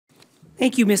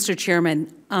Thank you, Mr.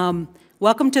 Chairman.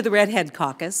 Welcome to the Redhead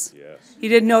Caucus. Yes. You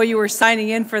didn't know you were signing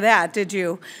in for that, did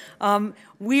you?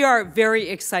 We are very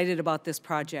excited about this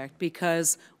project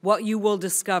because what you will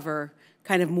discover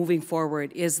kind of moving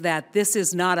forward is that this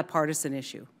is not a partisan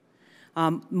issue.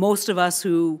 Most of us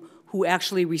who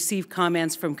actually receive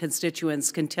comments from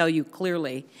constituents can tell you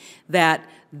clearly that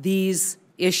these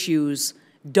issues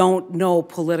don't know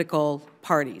political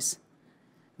parties.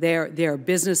 They're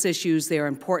business issues, they're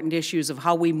important issues of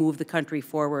how we move the country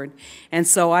forward. And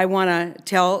so I want to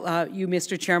tell you,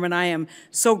 Mr. Chairman, I am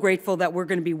so grateful that we're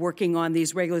going to be working on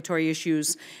these regulatory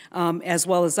issues as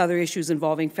well as other issues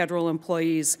involving federal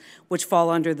employees which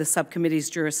fall under the subcommittee's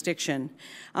jurisdiction.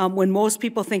 When most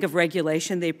people think of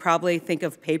regulation, they probably think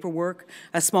of paperwork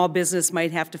a small business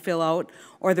might have to fill out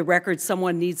or the records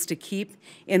someone needs to keep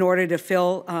in order to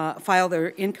file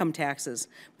their income taxes.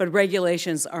 But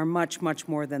regulations are much, much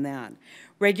more than that.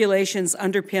 Regulations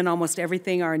underpin almost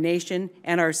everything our nation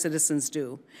and our citizens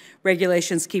do.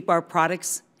 Regulations keep our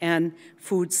products and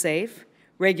food safe.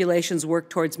 Regulations work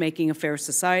towards making a fair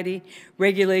society.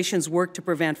 Regulations work to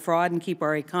prevent fraud and keep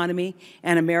our economy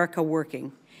and America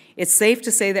working. It's safe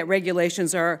to say that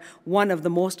regulations are one of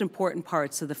the most important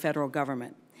parts of the federal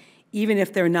government, even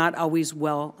if they're not always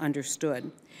well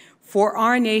understood. For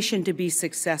our nation to be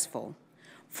successful,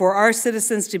 for our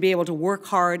citizens to be able to work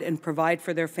hard and provide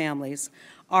for their families,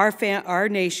 for our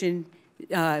nation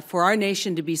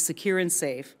to be secure and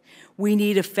safe, we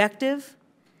need effective,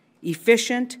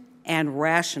 efficient, and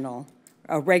rational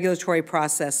regulatory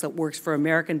process that works for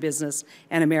American business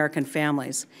and American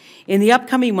families. In the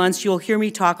upcoming months, you'll hear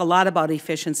me talk a lot about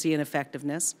efficiency and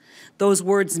effectiveness. Those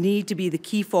words need to be the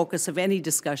key focus of any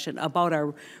discussion about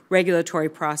our regulatory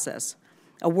process.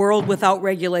 A world without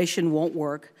regulation won't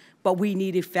work, but we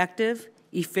need effective,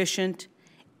 efficient,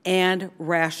 and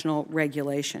rational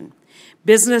regulation.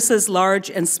 Businesses large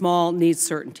and small need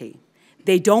certainty.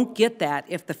 They don't get that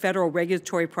if the federal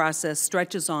regulatory process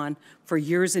stretches on for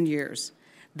years and years.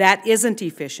 That isn't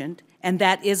efficient, and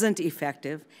that isn't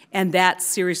effective, and that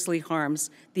seriously harms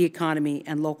the economy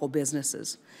and local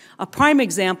businesses. A prime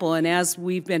example, and as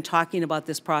we've been talking about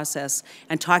this process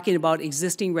and talking about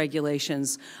existing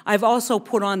regulations, I've also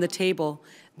put on the table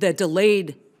the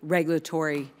delayed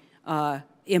regulatory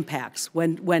impacts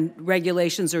when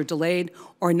regulations are delayed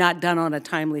or not done on a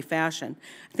timely fashion.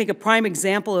 I think a prime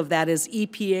example of that is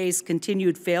EPA's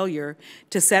continued failure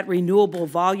to set renewable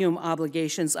volume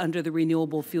obligations under the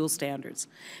renewable fuel standards.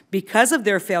 Because of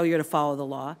their failure to follow the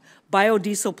law,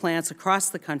 biodiesel plants across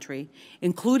the country,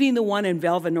 including the one in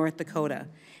Velva, North Dakota,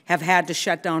 have had to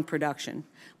shut down production,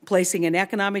 placing an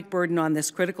economic burden on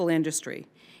this critical industry.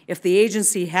 If the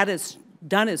agency had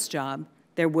done its job,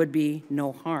 there would be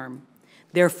no harm.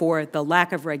 Therefore, the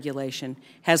lack of regulation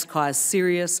has caused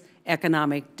serious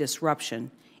economic disruption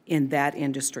in that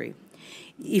industry.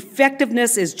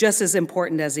 Effectiveness is just as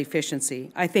important as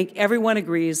efficiency. I think everyone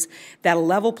agrees that a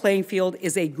level playing field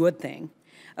is a good thing.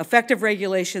 Effective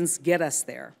regulations get us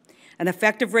there. An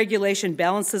effective regulation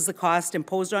balances the cost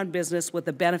imposed on business with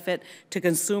the benefit to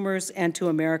consumers and to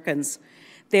Americans.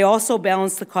 They also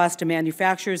balance the cost to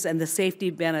manufacturers and the safety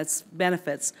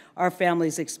benefits our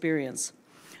families experience.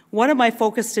 One of my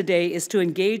focus today is to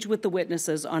engage with the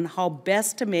witnesses on how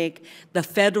best to make the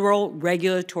federal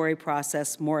regulatory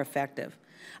process more effective.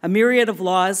 A myriad of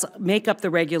laws make up the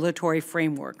regulatory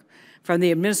framework, from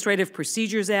the Administrative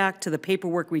Procedures Act to the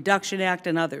Paperwork Reduction Act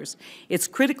and others. It's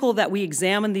critical that we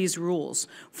examine these rules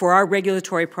for our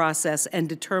regulatory process and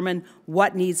determine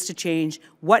what needs to change,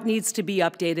 what needs to be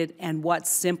updated, and what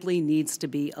simply needs to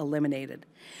be eliminated.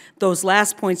 Those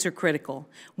last points are critical.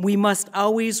 We must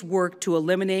always work to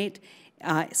eliminate,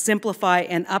 simplify,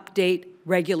 and update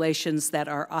regulations that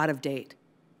are out of date.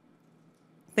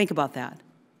 Think about that.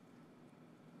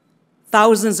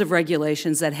 Thousands of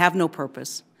regulations that have no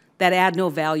purpose, that add no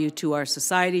value to our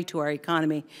society, to our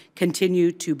economy,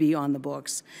 continue to be on the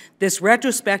books. This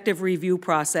retrospective review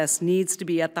process needs to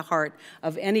be at the heart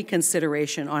of any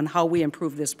consideration on how we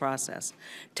improve this process.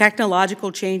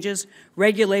 Technological changes,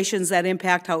 regulations that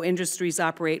impact how industries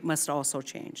operate must also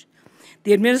change.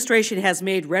 The administration has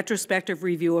made retrospective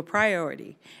review a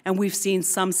priority, and we've seen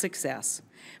some success.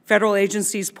 Federal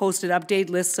agencies posted updated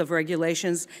lists of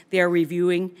regulations they are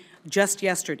reviewing just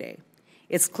yesterday.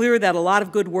 It's clear that a lot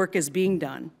of good work is being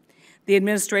done. The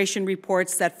administration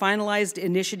reports that finalized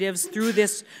initiatives through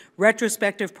this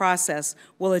retrospective process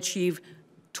will achieve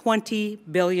 $20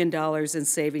 billion in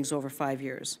savings over 5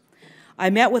 years. I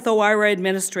met with OIRA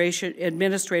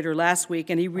administrator last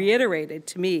week, and he reiterated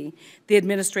to me the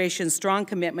administration's strong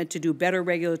commitment to do better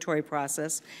regulatory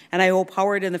process, and I hope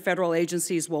Howard and the federal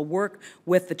agencies will work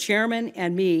with the chairman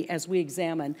and me as we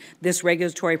examine this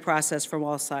regulatory process from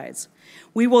all sides.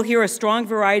 We will hear a strong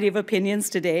variety of opinions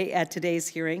today at today's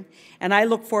hearing, and I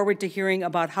look forward to hearing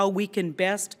about how we can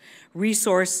best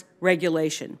resource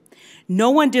regulation. No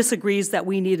one disagrees that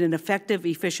we need an effective,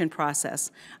 efficient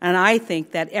process, and I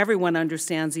think that everyone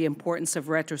understands the importance of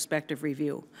retrospective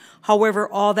review. However,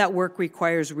 all that work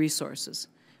requires resources.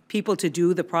 People to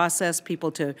do the process,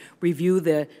 people to review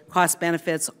the cost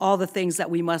benefits, all the things that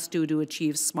we must do to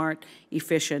achieve smart,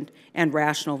 efficient, and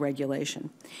rational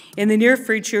regulation. In the near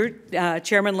future,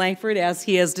 Chairman Langford, as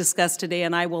he has discussed today,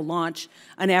 and I will launch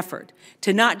an effort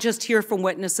to not just hear from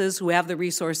witnesses who have the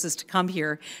resources to come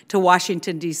here to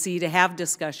Washington, D.C. to have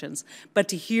discussions, but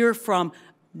to hear from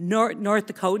North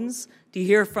Dakotans, to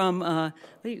hear from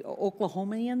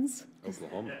Oklahomans?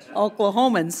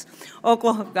 Oklahomans.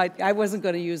 I wasn't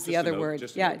going to use the other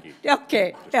word. Yeah.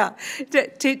 Okay. Yeah.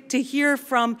 To hear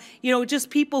from, just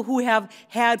people who have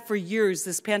had for years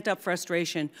this pent-up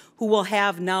frustration, who will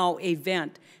have now a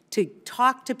vent to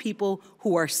talk to people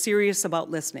who are serious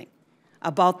about listening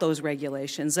about those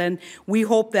regulations. And we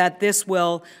hope that this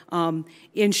will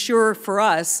ensure for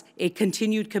us a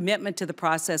continued commitment to the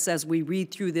process as we read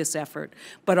through this effort,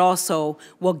 but also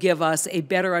will give us a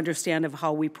better understanding of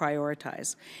how we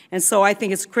prioritize. And so I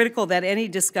think it's critical that any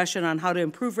discussion on how to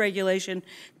improve regulation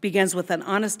begins with an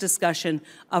honest discussion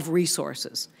of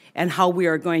resources and how we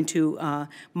are going to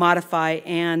modify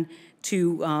and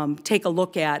to take a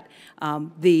look at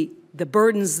the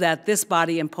burdens that this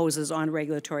body imposes on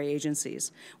regulatory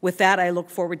agencies. With that, I look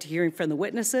forward to hearing from the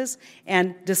witnesses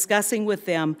and discussing with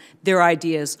them their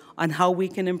ideas on how we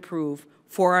can improve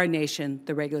for our nation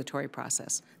the regulatory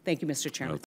process. Thank you, Mr. Chairman.